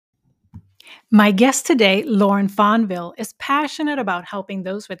My guest today, Lauren Fonville, is passionate about helping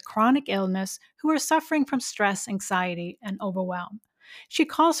those with chronic illness who are suffering from stress, anxiety, and overwhelm. She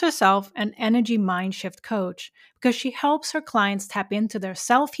calls herself an energy mind shift coach because she helps her clients tap into their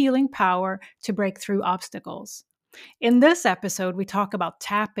self healing power to break through obstacles. In this episode, we talk about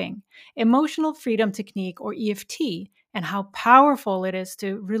tapping, emotional freedom technique or EFT, and how powerful it is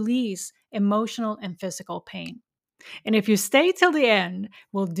to release emotional and physical pain. And if you stay till the end,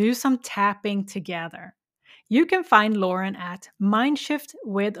 we'll do some tapping together. You can find Lauren at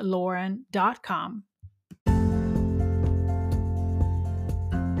mindshiftwithlauren.com.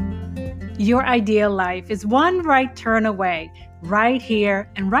 Your ideal life is one right turn away, right here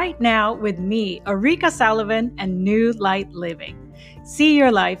and right now with me, Arika Sullivan, and New Light Living. See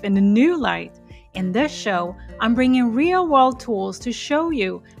your life in a new light. In this show, I'm bringing real world tools to show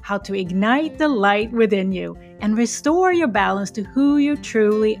you how to ignite the light within you and restore your balance to who you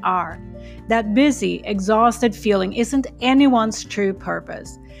truly are. That busy, exhausted feeling isn't anyone's true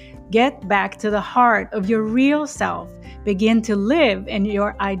purpose. Get back to the heart of your real self. Begin to live in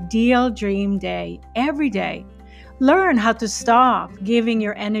your ideal dream day every day. Learn how to stop giving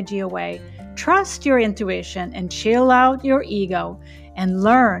your energy away. Trust your intuition and chill out your ego. And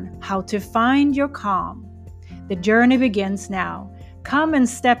learn how to find your calm. The journey begins now. Come and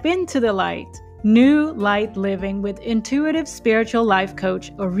step into the light. New Light Living with intuitive spiritual life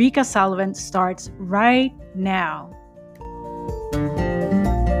coach Ulrika Sullivan starts right now.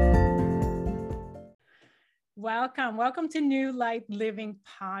 Welcome to New Light Living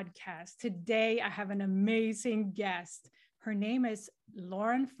podcast. Today I have an amazing guest. Her name is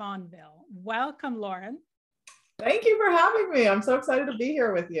Lauren Fonville. Welcome, Lauren. Thank you for having me. I'm so excited to be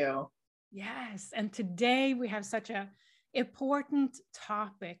here with you. Yes, and today we have such an important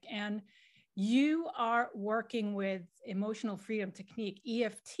topic, and you are working with emotional freedom technique,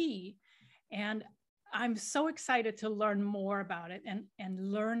 EFT, and I'm so excited to learn more about it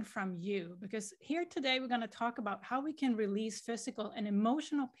and learn from you, because here today we're going to talk about how we can release physical and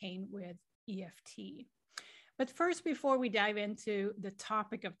emotional pain with EFT. But first, before we dive into the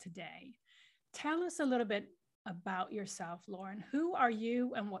topic of today, tell us a little bit about yourself, Lauren. Who are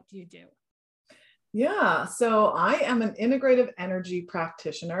you and what do you do? Yeah, so I am an integrative energy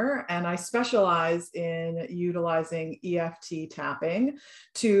practitioner, and I specialize in utilizing EFT tapping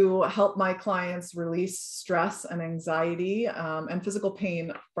to help my clients release stress and anxiety and physical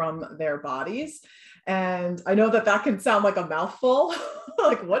pain from their bodies. And I know that can sound like a mouthful.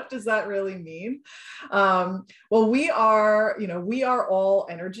 Like, what does that really mean? Well, we are all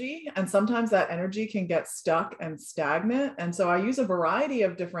energy, and sometimes that energy can get stuck and stagnant. And so I use a variety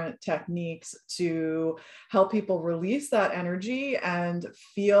of different techniques to help people release that energy and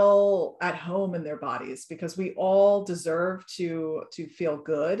feel at home in their bodies, because we all deserve to feel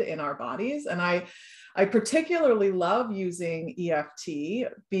good in our bodies. And I particularly love using EFT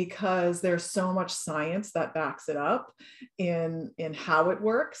because there's so much science that backs it up in how it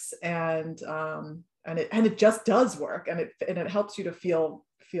works, and it just does work, and it helps you to feel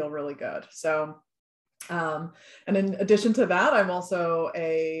really good. So and in addition to that, I'm also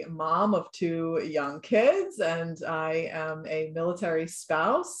a mom of two young kids, and I am a military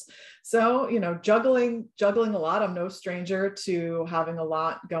spouse. So, juggling a lot. I'm no stranger to having a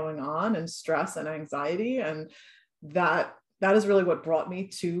lot going on, and stress and anxiety. And that is really what brought me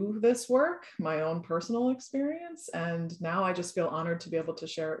to this work, my own personal experience. And now I just feel honored to be able to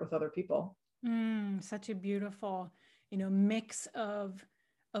share it with other people. Such a beautiful, mix of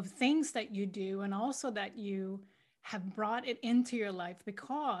things that you do, and also that you have brought it into your life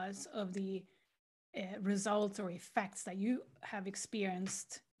because of the results or effects that you have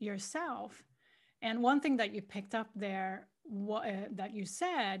experienced yourself. And one thing that you picked up there, that you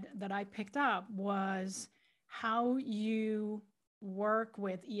said that I picked up, was how you work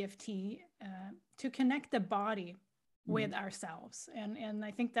with EFT to connect the body with ourselves. And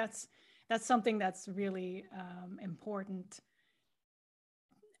I think that's something that's really important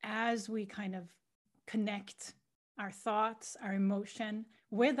as we kind of connect our thoughts, our emotion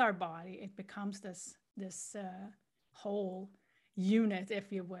with our body. It becomes this whole unit,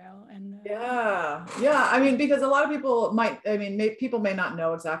 if you will. And yeah. I mean, because a lot of people people may not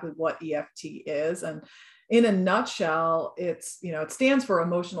know exactly what EFT is, and in a nutshell, it stands for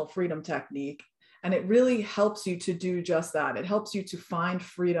emotional freedom technique. And it really helps you to do just that. It helps you to find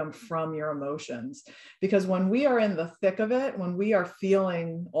freedom from your emotions. Because when we are in the thick of it, when we are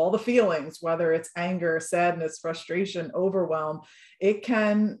feeling all the feelings, whether it's anger, sadness, frustration, overwhelm, it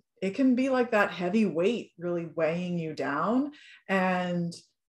can be like that heavy weight really weighing you down. And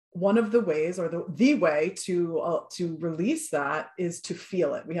one of the ways, or the way to release that, is to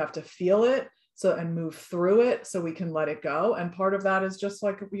feel it. We have to feel it, so, and move through it so we can let it go. And part of that is just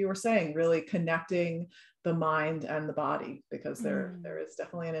like you were saying, really connecting the mind and the body, because there is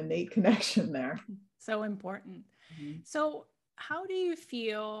definitely an innate connection there. So important. Mm-hmm. So how do you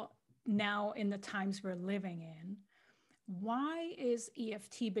feel now in the times we're living in? Why is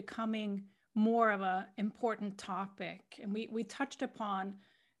EFT becoming more of an important topic? And we touched upon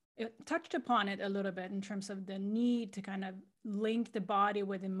it a little bit in terms of the need to kind of link the body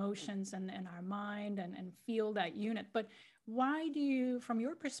with emotions and our mind and feel that unit. But why do you, from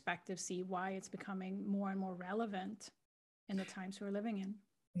your perspective, see why it's becoming more and more relevant in the times we're living in?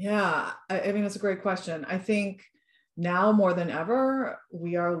 Yeah, I mean, that's a great question. I think now more than ever,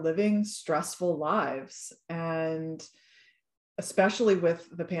 we are living stressful lives. And especially with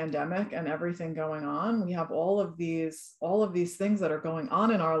the pandemic and everything going on, we have all of these things that are going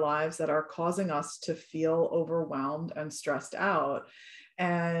on in our lives that are causing us to feel overwhelmed and stressed out.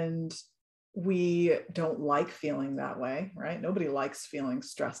 And we don't like feeling that way, right? Nobody likes feeling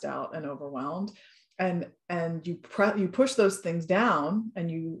stressed out and overwhelmed. And you push those things down,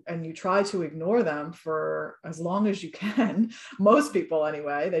 and you try to ignore them for as long as you can. Most people,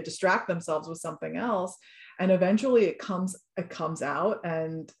 anyway, they distract themselves with something else, and eventually it comes out,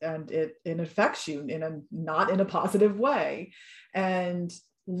 and it affects you not in a positive way. And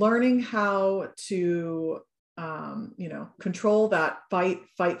learning how to control that fight,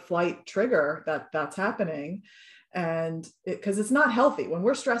 flight trigger that's happening. And because it's not healthy when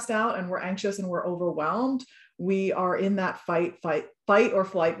we're stressed out and we're anxious and we're overwhelmed, we are in that fight or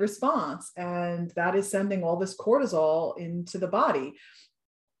flight response. And that is sending all this cortisol into the body.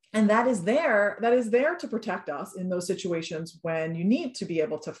 And that is there to protect us in those situations when you need to be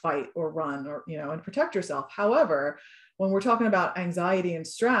able to fight or run or, and protect yourself. However, when we're talking about anxiety and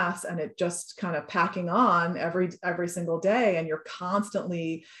stress, and it just kind of packing on every single day, and you're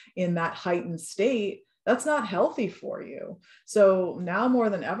constantly in that heightened state, that's not healthy for you. So now more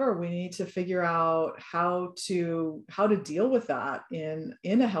than ever, we need to figure out how to deal with that in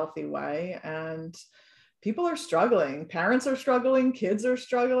a healthy way. And people are struggling, parents are struggling, kids are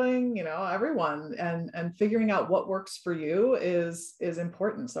struggling, everyone, and figuring out what works for you is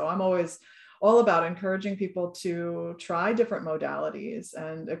important. So I'm always all about encouraging people to try different modalities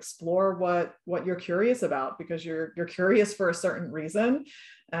and explore what you're curious about, because you're curious for a certain reason.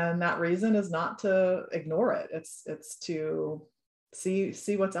 And that reason is not to ignore it. It's to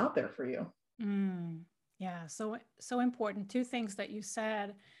see what's out there for you. Yeah. So important. Two things that you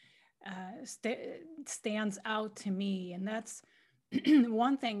said stands out to me. And that's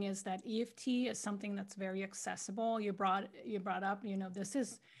one thing is that EFT is something that's very accessible. You brought up, this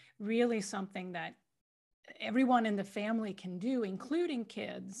is really something that everyone in the family can do, including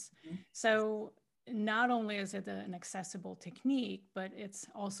kids. Mm-hmm. So not only is it an accessible technique, but it's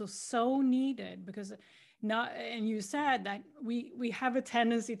also so needed, because and you said that we have a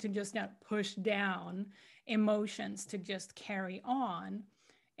tendency to just not push down emotions, to just carry on.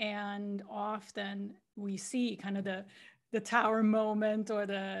 And often we see kind of the tower moment or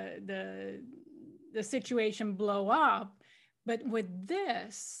the situation blow up. But with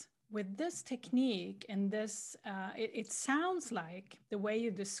this technique and this, it sounds like the way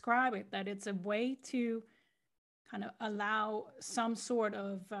you describe it, that it's a way to kind of allow some sort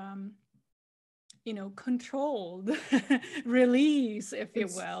of, controlled release, if you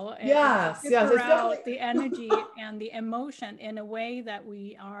will. Yes. It's out the energy and the emotion in a way that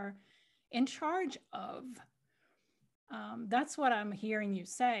we are in charge of. That's what I'm hearing you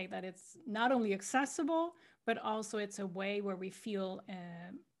say, that it's not only accessible, but also it's a way where we feel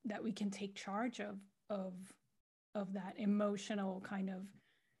that we can take charge of that emotional kind of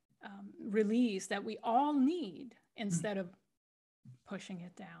release that we all need, instead of pushing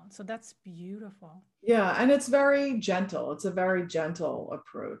it down. So that's beautiful. Yeah, and it's very gentle. It's a very gentle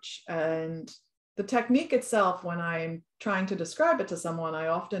approach. And the technique itself, when I'm trying to describe it to someone, I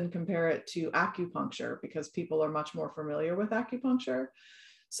often compare it to acupuncture, because people are much more familiar with acupuncture.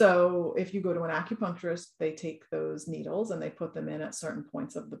 So if you go to an acupuncturist, they take those needles and they put them in at certain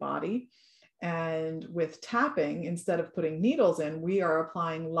points of the body. And with tapping, instead of putting needles in, we are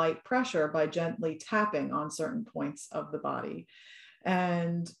applying light pressure by gently tapping on certain points of the body.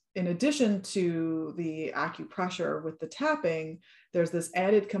 And in addition to the acupressure with the tapping, there's this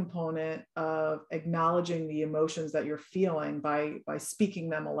added component of acknowledging the emotions that you're feeling by speaking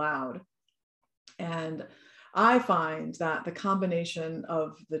them aloud. And I find that the combination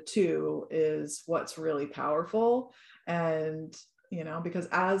of the two is what's really powerful. And, because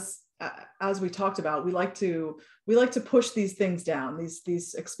as we talked about, we like to push these things down,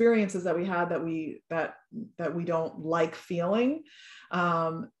 these experiences that we had that we don't like feeling.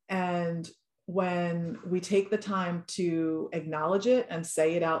 And when we take the time to acknowledge it and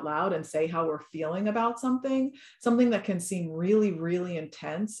say it out loud and say how we're feeling about something that can seem really, really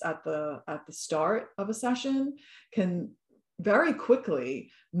intense at the start of a session, can very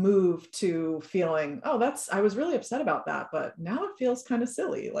quickly move to feeling, oh, I was really upset about that, but now it feels kind of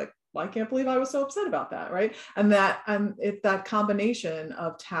silly. Like, I can't believe I was so upset about that, right? And it's that combination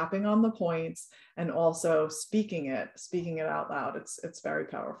of tapping on the points and also speaking it out loud. It's very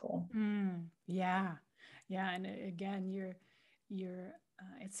powerful. Yeah, and again,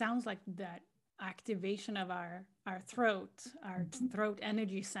 it sounds like that activation of our throat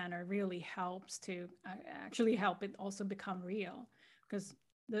energy center really helps to actually help it also become real, because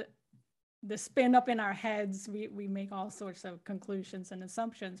the spin up in our heads, we make all sorts of conclusions and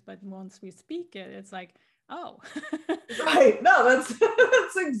assumptions, but once we speak it, it's like, oh. Right. No, that's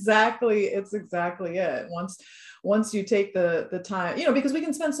exactly it. Once you take the time, because we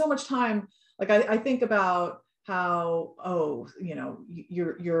can spend so much time. Like I think about how,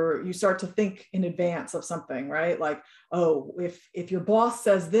 you start to think in advance of something, right? Like, oh, if your boss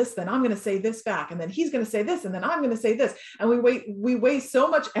says this, then I'm going to say this back, and then he's going to say this, and then I'm going to say this. And we waste so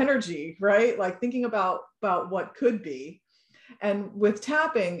much energy, right? Like thinking about what could be. And with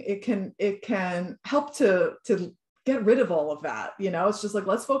tapping, it can help to get rid of all of that. It's just like,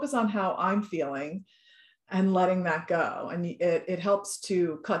 let's focus on how I'm feeling and letting that go. And it helps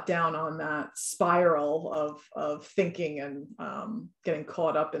to cut down on that spiral of thinking and getting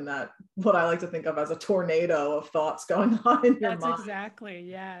caught up in that, what I like to think of as a tornado of thoughts going on in your mind. That's exactly,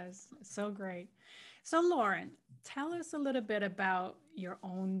 yes. So great. So Lauren, tell us a little bit about your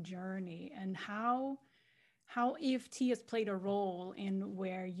own journey and how EFT has played a role in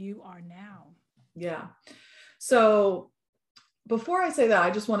where you are now. Yeah. So before I say that,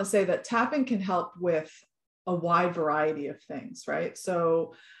 I just want to say that tapping can help with a wide variety of things, right?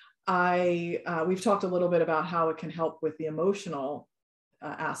 So we've talked a little bit about how it can help with the emotional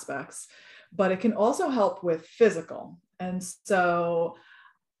aspects, but it can also help with physical. And so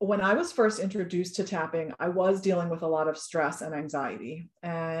when I was first introduced to tapping, I was dealing with a lot of stress and anxiety.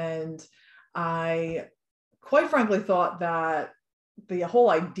 And I quite frankly thought that the whole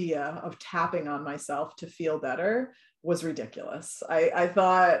idea of tapping on myself to feel better was ridiculous. I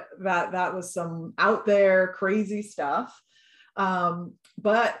thought that was some out there crazy stuff.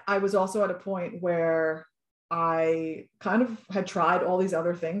 But I was also at a point where I kind of had tried all these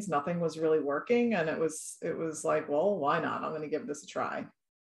other things. Nothing was really working. And it was like, well, why not? I'm going to give this a try.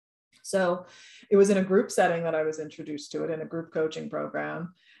 So it was in a group setting that I was introduced to it, in a group coaching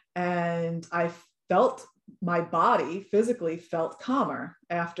program. And I felt my body physically felt calmer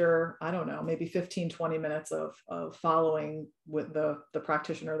after, I don't know, maybe 15, 20 minutes of following with the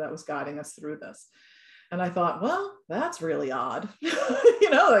practitioner that was guiding us through this. And I thought, well, that's really odd.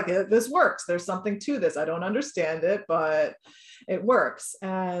 This works. There's something to this. I don't understand it, but it works.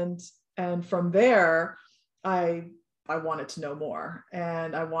 And from there, I wanted to know more,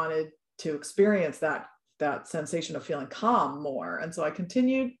 and I wanted to experience that sensation of feeling calm more. And so I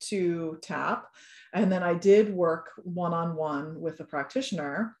continued to tap. And then I did work one-on-one with a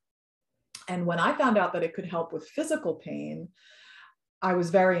practitioner. And when I found out that it could help with physical pain, I was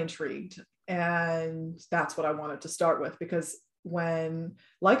very intrigued. And that's what I wanted to start with, because when,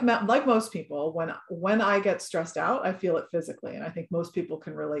 like most people, when I get stressed out, I feel it physically. And I think most people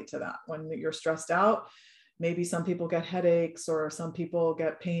can relate to that. When you're stressed out, maybe some people get headaches, or some people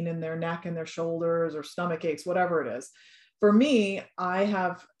get pain in their neck and their shoulders, or stomach aches, whatever it is. For me, I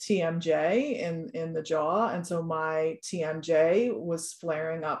have TMJ in the jaw. And so my TMJ was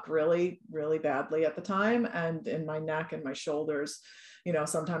flaring up really, really badly at the time. And in my neck and my shoulders,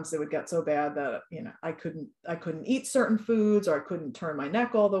 sometimes they would get so bad that, I couldn't eat certain foods, or I couldn't turn my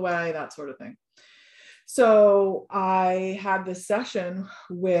neck all the way, that sort of thing. So I had this session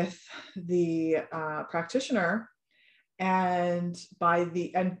with the practitioner, and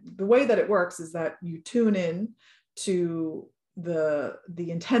the way that it works is that you tune in to the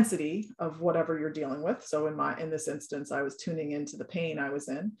intensity of whatever you're dealing with. So in this instance, I was tuning into the pain I was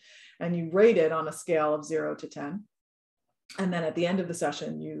in, and you rate it on a scale of 0 to 10. And then at the end of the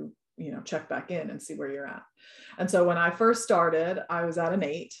session, you check back in and see where you're at. And so when I first started, I was at an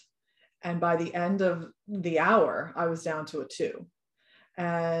 8. And by the end of the hour, I was down to a 2.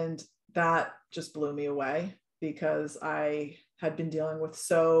 And that just blew me away, because I had been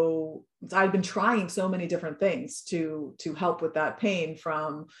I'd been trying so many different things to help with that pain,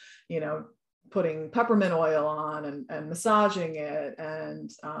 from, putting peppermint oil on and massaging it, and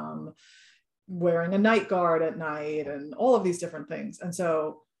wearing a night guard at night, and all of these different things. And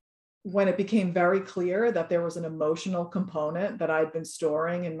so when it became very clear that there was an emotional component that I'd been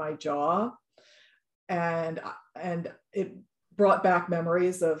storing in my jaw, and it brought back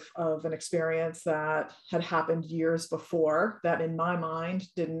memories of an experience that had happened years before that in my mind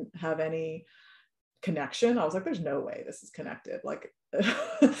didn't have any connection. I was like, there's no way this is connected. Like,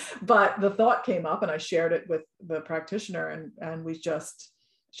 but the thought came up and I shared it with the practitioner, and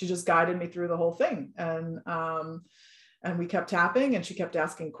she just guided me through the whole thing. And we kept tapping, and she kept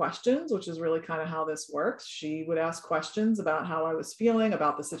asking questions, which is really kind of how this works. She would ask questions about how I was feeling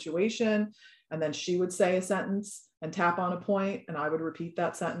about the situation. And then she would say a sentence and tap on a point, and I would repeat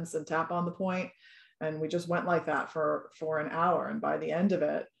that sentence and tap on the point. And we just went like that for an hour. And by the end of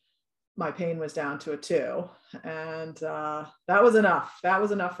it, my pain was down to a 2. And that was enough. That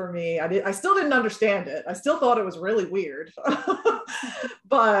was enough for me. I still didn't understand it. I still thought it was really weird,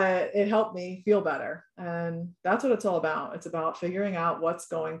 but it helped me feel better. And that's what it's all about. It's about figuring out what's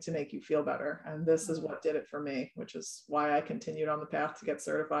going to make you feel better. And this is what did it for me, which is why I continued on the path to get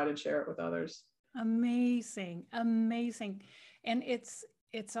certified and share it with others. Amazing. Amazing. And it's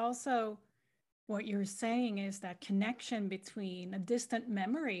also what you're saying is that connection between a distant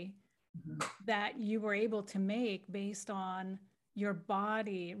memory that you were able to make based on your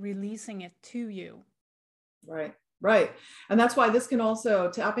body releasing it to you. Right. Right. And that's why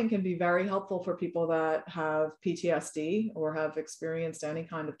tapping can be very helpful for people that have PTSD or have experienced any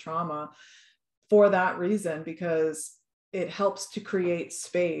kind of trauma for that reason, because it helps to create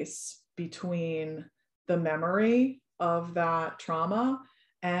space between the memory of that trauma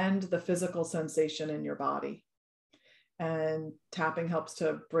and the physical sensation in your body. And tapping helps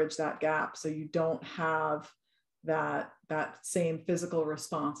to bridge that gap, so you don't have that same physical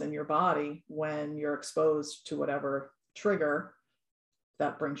response in your body when you're exposed to whatever trigger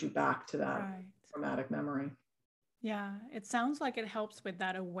that brings you back to that traumatic memory. Yeah, it sounds like it helps with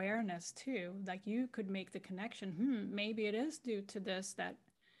that awareness too. Like you could make the connection, maybe it is due to this that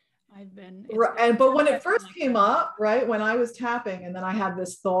I've been. Right. But when it first came up, right, when I was tapping and then I had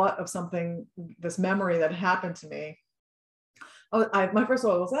this thought of something, this memory that happened to me, my first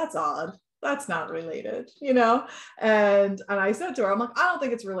thought was, that's odd. That's not related, And I said to her, I'm like, I don't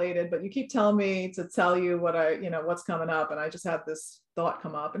think it's related, but you keep telling me to tell you what's coming up. And I just had this thought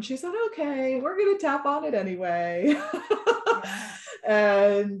come up, and she said, okay, we're going to tap on it anyway.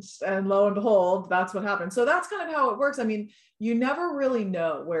 And lo and behold, that's what happened. So that's kind of how it works. I mean, you never really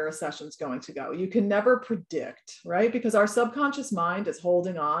know where a session's going to go. You can never predict, right? Because our subconscious mind is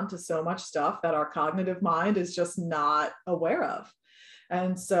holding on to so much stuff that our cognitive mind is just not aware of.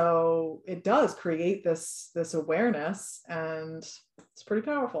 And so it does create this awareness, and it's pretty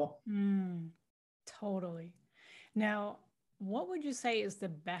powerful. Totally. Now, what would you say is the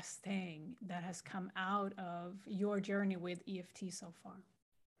best thing that has come out of your journey with EFT so far?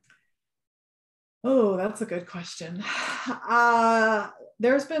 Oh, that's a good question.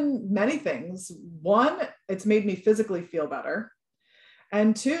 There's been many things. One, it's made me physically feel better.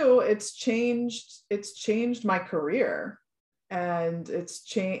 And 2, it's changed my career. And it's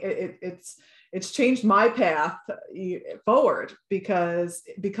changed my path forward because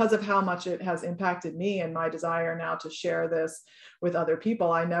of how much it has impacted me and my desire now to share this with other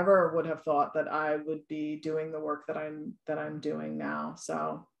people. I never would have thought that I would be doing the work that I'm doing now.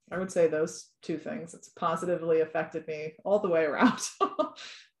 So I would say those 2 things. It's positively affected me all the way around.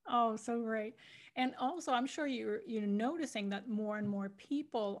 Oh, so great. And also, I'm sure you're noticing that more and more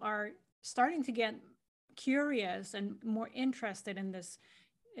people are starting to get curious and more interested in this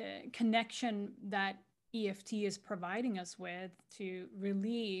connection that EFT is providing us with to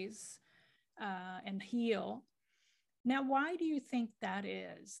release and heal. Now, why do you think that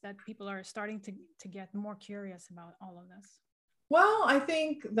is, that people are starting to get more curious about all of this? Well, I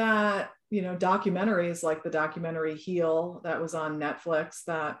think that, documentaries like the documentary Heal that was on Netflix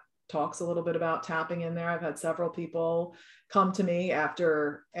that talks a little bit about tapping in there. I've had several people come to me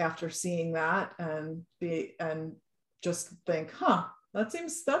after seeing that and just think, that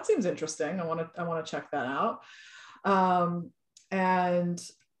seems interesting. I want to check that out. And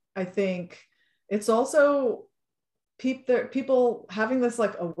I think it's also people having this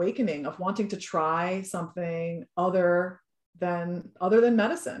like awakening of wanting to try something other than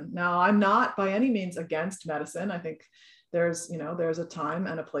medicine. Now, I'm not by any means against medicine. I think there's a time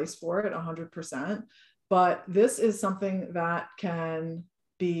and a place for it, 100%. But this is something that can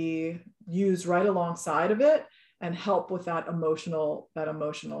be used right alongside of it and help with that emotional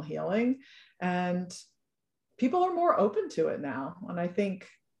healing. And people are more open to it now. And I think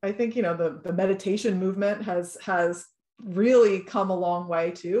I think, you know, the meditation movement has really come a long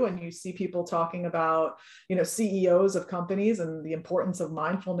way too. And you see people talking about, you know, CEOs of companies and the importance of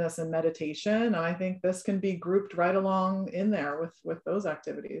mindfulness and meditation. And I think this can be grouped right along in there with those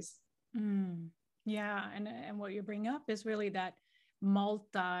activities. Yeah, and what you bring up is really that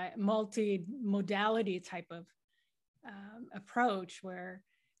multi-modality type of approach, where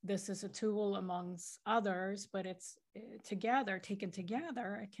this is a tool amongst others, but it's taken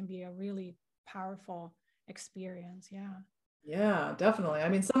together, it can be a really powerful experience. Yeah, definitely. I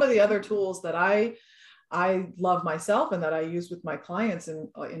mean, some of the other tools that I love myself and that I use with my clients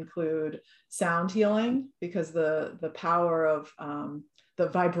include sound healing, because the power of the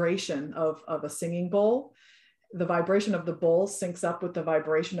vibration of a singing bowl, the vibration of the bowl syncs up with the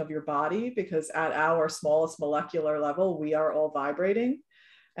vibration of your body, because at our smallest molecular level, we are all vibrating.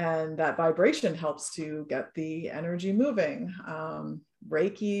 And that vibration helps to get the energy moving.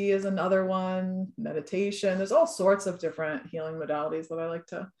 Reiki is another one, meditation. There's all sorts of different healing modalities that I like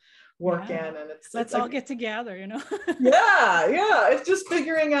to work in. And let's all get together, you know. yeah, it's just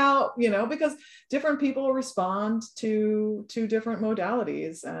figuring out, you know, because different people respond to different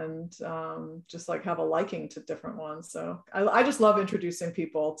modalities, and just like have a liking to different ones. So I just love introducing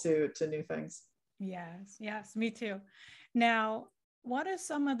people to new things. Yes, me too. Now, what are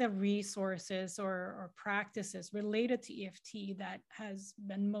some of the resources or practices related to EFT that has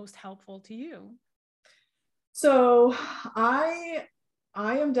been most helpful to you? So I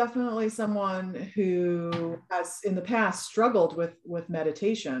am definitely someone who has in the past struggled with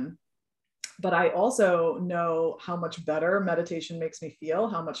meditation, but I also know how much better meditation makes me feel,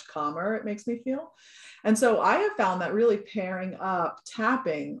 how much calmer it makes me feel. And so I have found that really pairing up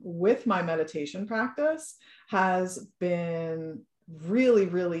tapping with my meditation practice has been really,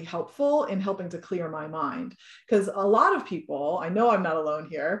 really helpful in helping to clear my mind. Because a lot of people, I know I'm not alone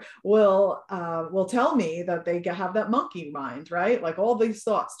here, will tell me that they have that monkey mind, right? Like all these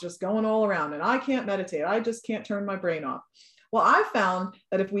thoughts just going all around, and I can't meditate. I just can't turn my brain off. Well, I found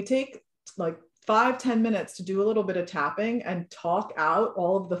that if we take like 5-10 minutes to do a little bit of tapping and talk out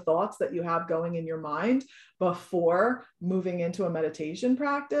all of the thoughts that you have going in your mind before moving into a meditation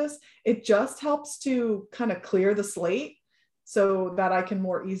practice, it just helps to kind of clear the slate so that I can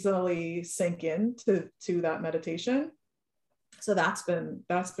more easily sink into that meditation. So that's been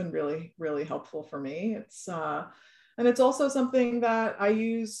really, really helpful for me. And it's also something that I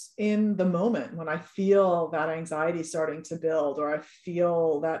use in the moment when I feel that anxiety starting to build, or I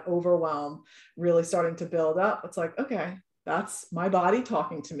feel that overwhelm really starting to build up. It's like, okay, that's my body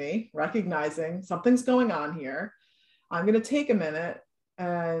talking to me, recognizing something's going on here. I'm going to take a minute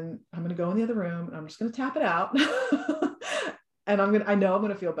and I'm going to go in the other room and I'm just going to tap it out. And I know I'm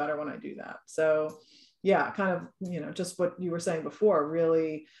going to feel better when I do that. So yeah, kind of, you know, just what you were saying before,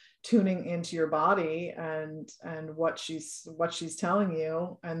 really tuning into your body and what she's telling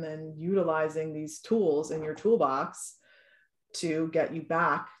you, and then utilizing these tools in your toolbox to get you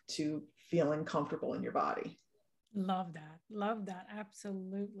back to feeling comfortable in your body. Love that.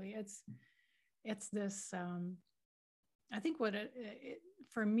 Absolutely. It's this, I think what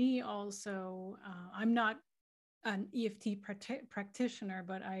for me also, I'm not an EFT practitioner,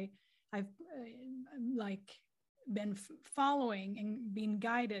 but I've like been following and being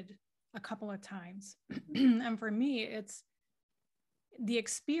guided a couple of times. And for me, it's the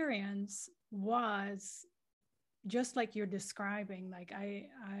experience was just like you're describing. Like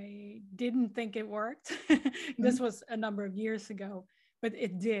I didn't think it worked. This was a number of years ago, but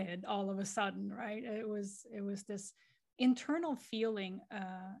it did all of a sudden, right? It was this internal feeling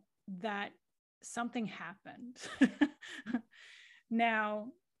that something happened. Now,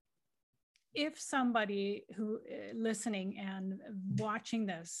 if somebody who listening and watching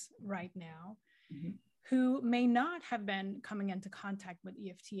this right now, who may not have been coming into contact with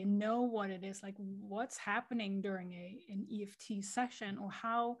EFT and know what it is, like what's happening during an EFT session, or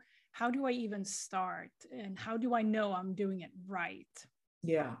how do I even start, and how do I know I'm doing it right?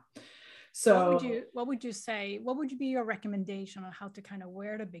 Yeah. So what would you say? What would be your recommendation on how to kind of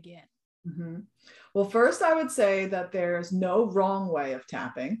where to begin? Well, first I would say that there's no wrong way of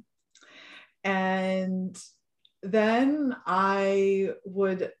tapping. And then I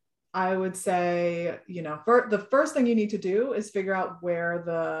would say, you know, the first thing you need to do is figure out where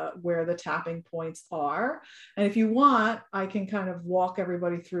the tapping points are. And if you want, I can kind of walk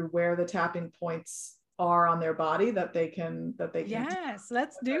everybody through where the tapping points are on their body that they can. Yes,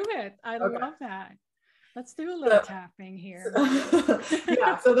 let's do it. I love that. Let's do a little tapping here.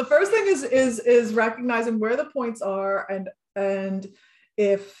 Yeah. So the first thing is recognizing where the points are, and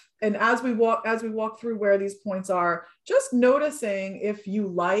if And as we walk through where these points are, just noticing if you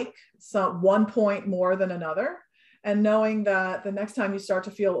like one point more than another, and knowing that the next time you start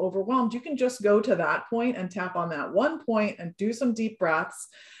to feel overwhelmed, you can just go to that point and tap on that one point and do some deep breaths,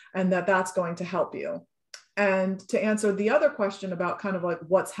 and that's going to help you. And to answer the other question about kind of like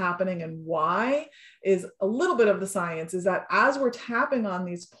what's happening and why, is a little bit of the science is that as we're tapping on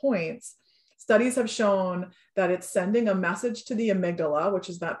these points, studies have shown that it's sending a message to the amygdala, which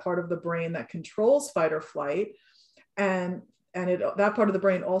is that part of the brain that controls fight or flight. And that part of the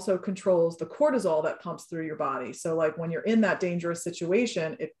brain also controls the cortisol that pumps through your body. So like when you're in that dangerous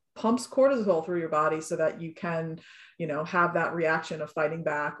situation, it pumps cortisol through your body so that you can, have that reaction of fighting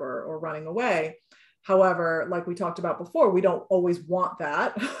back or running away. However, like we talked about before, we don't always want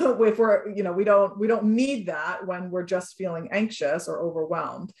that. If we don't need that when we're just feeling anxious or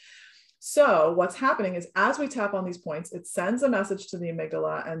overwhelmed. So what's happening is as we tap on these points, it sends a message to the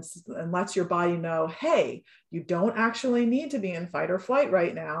amygdala and lets your body know, hey, you don't actually need to be in fight or flight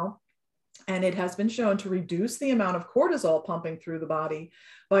right now. And it has been shown to reduce the amount of cortisol pumping through the body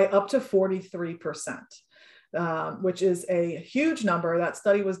by up to 43%, which is a huge number. That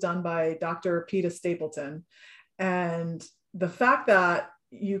study was done by Dr. Peta Stapleton. And the fact that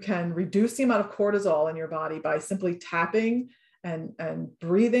you can reduce the amount of cortisol in your body by simply tapping and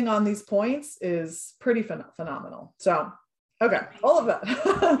breathing on these points is pretty phenomenal. So, okay, all of that.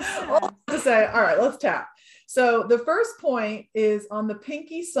 All to say, all right, let's tap. So the first point is on the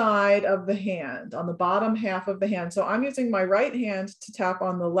pinky side of the hand, on the bottom half of the hand. So I'm using my right hand to tap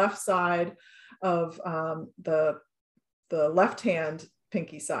on the left side of the left hand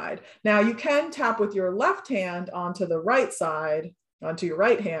pinky side. Now you can tap with your left hand onto the right side, onto your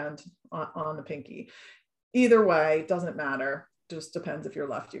right hand on the pinky. Either way, doesn't matter. Just depends if you're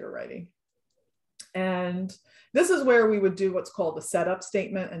lefty or righty. And this is where we would do what's called a setup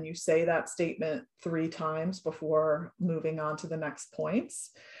statement. And you say that statement 3 times before moving on to the next points.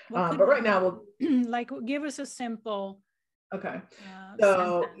 But right now we'll give us a simple. Okay.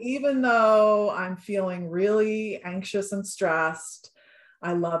 So sentence. Even though I'm feeling really anxious and stressed,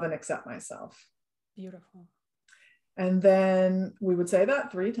 I love and accept myself. Beautiful. And then we would say that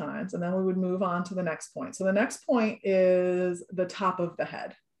 3 times, and then we would move on to the next point. So the next point is the top of the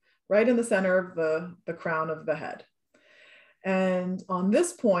head, right in the center of the crown of the head. And on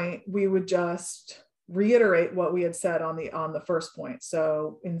this point, we would just reiterate what we had said on the first point.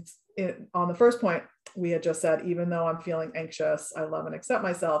 So on the first point, we had just said, even though I'm feeling anxious, I love and accept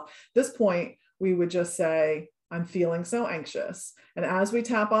myself. This point, we would just say, I'm feeling so anxious. And as we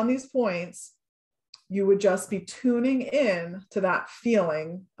tap on these points, you would just be tuning in to that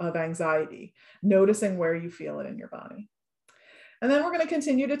feeling of anxiety, noticing where you feel it in your body. And then we're going to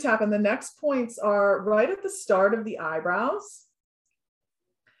continue to tap. And the next points are right at the start of the eyebrows.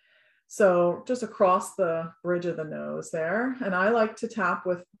 So just across the bridge of the nose there. And I like to tap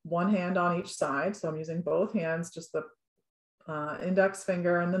with one hand on each side. So I'm using both hands, just the index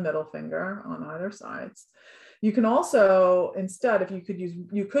finger and the middle finger on either sides. You can also, instead, if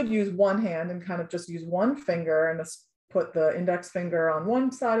you could use one hand and kind of just use one finger and just put the index finger on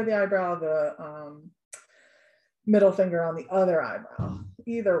one side of the eyebrow, the middle finger on the other eyebrow,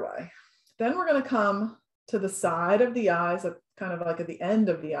 either way. Then we're going to come to the side of the eyes, kind of like at the end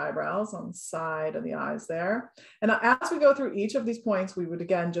of the eyebrows, on the side of the eyes there. And as we go through each of these points, we would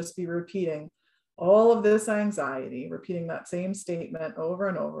again just be repeating all of this anxiety, repeating that same statement over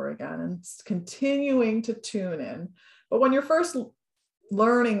and over again and continuing to tune in. But when you're first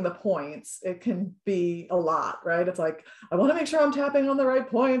learning the points, it can be a lot, right? It's like, I want to make sure I'm tapping on the right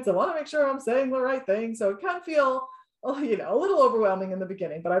points. I want to make sure I'm saying the right thing. So it can feel, a little overwhelming in the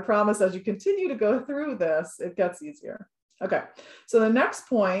beginning, but I promise as you continue to go through this, it gets easier. Okay, so the next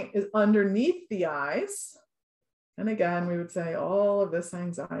point is underneath the eyes. And again, we would say all of this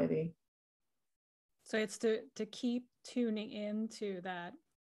anxiety. So it's to keep tuning into that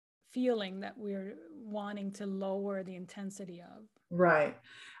feeling that we're wanting to lower the intensity of. Right.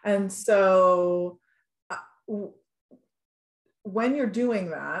 And so when you're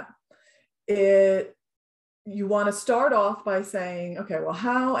doing that, you want to start off by saying, okay, well,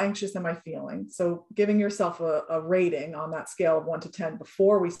 how anxious am I feeling? So giving yourself a rating on that scale of 1 to 10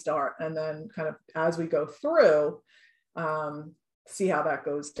 before we start. And then kind of as we go through, see how that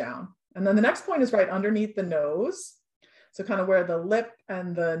goes down. And then the next point is right underneath the nose. So kind of where the lip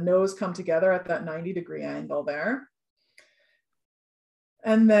and the nose come together at that 90-degree angle there.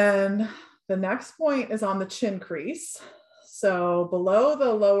 And then the next point is on the chin crease. So below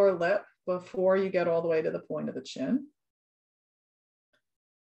the lower lip before you get all the way to the point of the chin.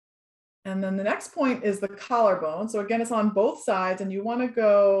 And then the next point is the collarbone. So again, it's on both sides, and you want to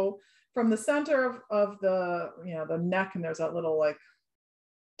go from the center of the, the neck, and there's that little like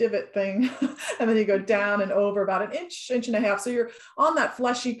divot thing. And then you go down and over about an inch, inch and a half. So you're on that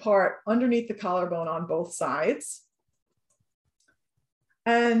fleshy part underneath the collarbone on both sides.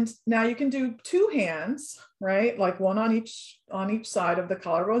 And now you can do two hands, right? Like one on each side of the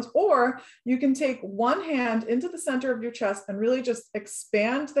collarbones, or you can take one hand into the center of your chest and really just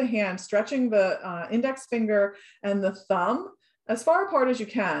expand the hand, stretching the index finger and the thumb as far apart as you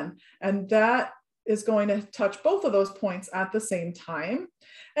can. And that is going to touch both of those points at the same time.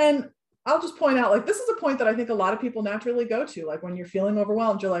 And I'll just point out, like, this is a point that I think a lot of people naturally go to, like when you're feeling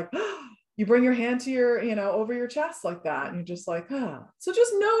overwhelmed, you're like, oh, you bring your hand to your, over your chest like that. And you're just like, ah. So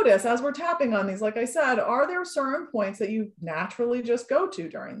just notice as we're tapping on these, like I said, are there certain points that you naturally just go to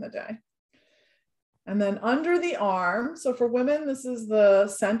during the day? And then under the arm. So for women, this is the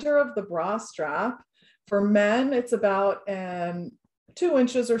center of the bra strap. For men, it's about 2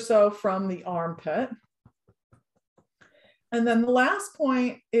 inches or so from the armpit. And then the last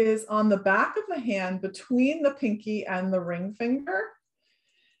point is on the back of the hand between the pinky and the ring finger.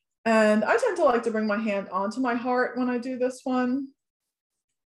 And I tend to like to bring my hand onto my heart when I do this one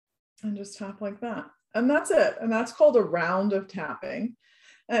and just tap like that. And that's it. And that's called a round of tapping.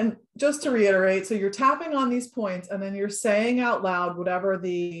 And just to reiterate, so you're tapping on these points and then you're saying out loud whatever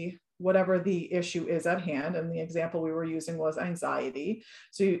the issue is at hand. And the example we were using was anxiety.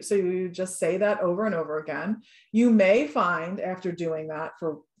 So you just say that over and over again. You may find after doing that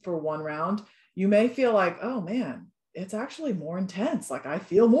for one round, you may feel like, oh man, it's actually more intense. Like I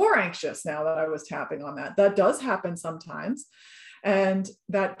feel more anxious now that I was tapping on that. That does happen sometimes. And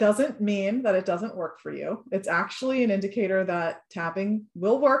that doesn't mean that it doesn't work for you. It's actually an indicator that tapping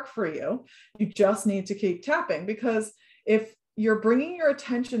will work for you. You just need to keep tapping, because if you're bringing your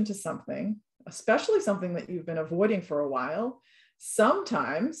attention to something, especially something that you've been avoiding for a while,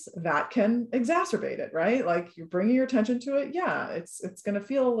 sometimes that can exacerbate it, right? Like you're bringing your attention to it. Yeah, it's going to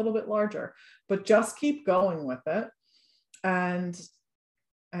feel a little bit larger, but just keep going with it. And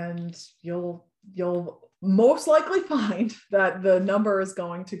you'll most likely find that the number is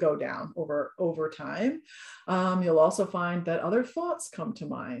going to go down over time. You'll also find that other thoughts come to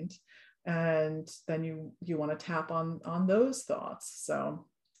mind, and then you want to tap on those thoughts. So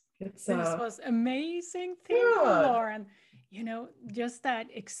it's this was amazing. Thank you, Lauren. Just that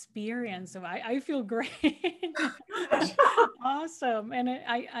experience of I feel great. Awesome. And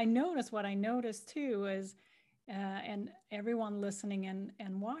I noticed what I noticed too is and everyone listening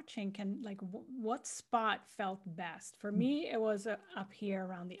and watching can like what spot felt best for me. It was up here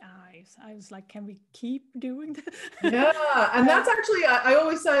around the eyes. I was like, can we keep doing this? Yeah, and that's actually I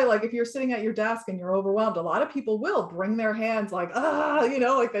always say, like, if you're sitting at your desk and you're overwhelmed, a lot of people will bring their hands like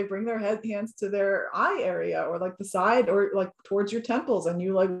like they bring their hands to their eye area or like the side or like towards your temples, and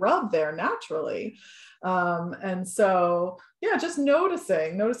you like rub there naturally. And so yeah, just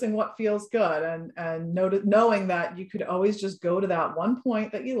noticing what feels good, and knowing that you could always just go to that one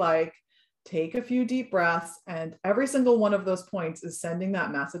point that you like, take a few deep breaths, and every single one of those points is sending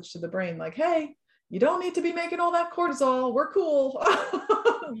that message to the brain like, hey, you don't need to be making all that cortisol, we're cool.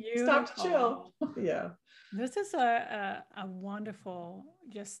 Stop to chill. Yeah, this is a wonderful,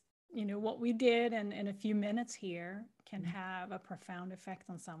 just what we did in a few minutes here can have a profound effect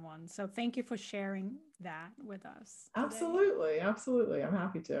on someone. So thank you for sharing that with us today. Absolutely, I'm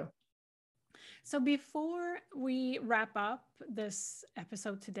happy to. So before we wrap up this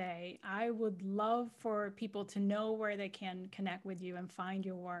episode today, I would love for people to know where they can connect with you and find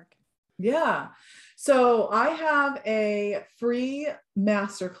your work. Yeah. So I have a free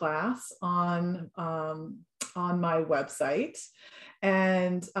masterclass on my website,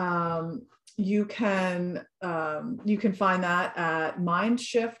 and you can find that at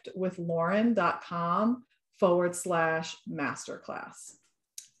mindshiftwithlauren.com/masterclass.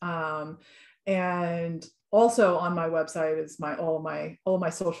 And also on my website is all my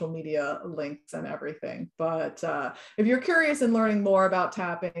social media links and everything. But if you're curious in learning more about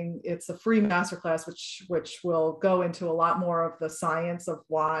tapping, it's a free masterclass, which will go into a lot more of the science of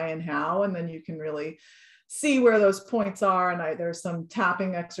why and how, and then you can really see where those points are. And there's some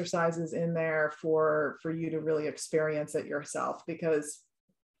tapping exercises in there for you to really experience it yourself, because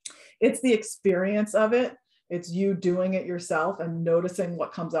it's the experience of it. It's you doing it yourself and noticing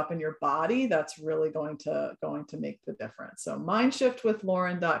what comes up in your body that's really going to make the difference. So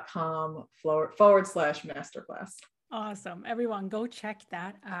mindshiftwithlauren.com/masterclass. Awesome. Everyone, go check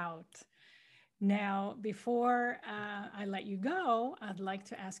that out. Now, before I let you go, I'd like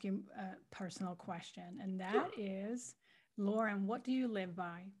to ask you a personal question. And that is, Lauren, what do you live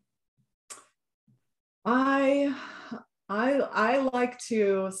by? I I like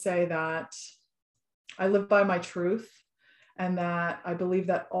to say that I live by my truth, and that I believe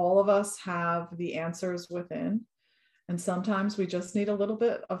that all of us have the answers within. And sometimes we just need a little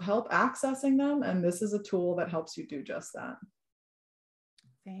bit of help accessing them. And this is a tool that helps you do just that.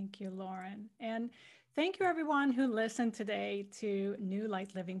 Thank you, Lauren. And thank you, everyone who listened today to New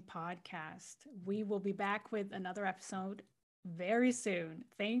Light Living Podcast. We will be back with another episode very soon.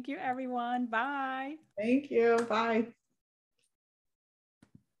 Thank you, everyone. Bye. Thank you. Bye.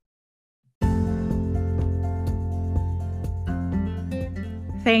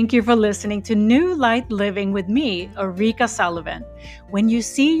 Thank you for listening to New Light Living with me, Arika Sullivan. When you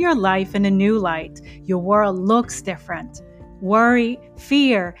see your life in a new light, your world looks different. Worry,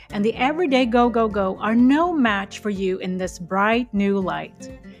 fear, and the everyday go, go, go are no match for you in this bright new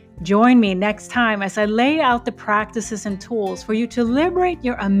light. Join me next time as I lay out the practices and tools for you to liberate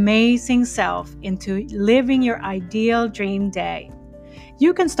your amazing self into living your ideal dream day.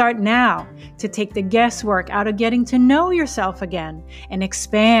 You can start now to take the guesswork out of getting to know yourself again and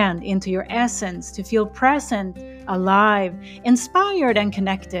expand into your essence to feel present, alive, inspired, and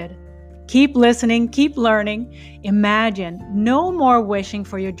connected. Keep listening, keep learning. Imagine no more wishing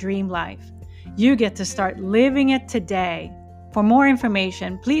for your dream life. You get to start living it today. For more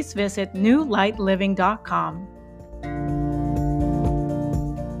information, please visit newlightliving.com.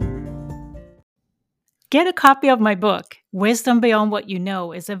 Get a copy of my book, Wisdom Beyond What You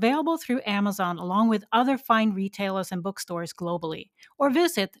Know, is available through Amazon along with other fine retailers and bookstores globally, or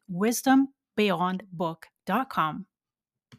visit wisdombeyondbook.com.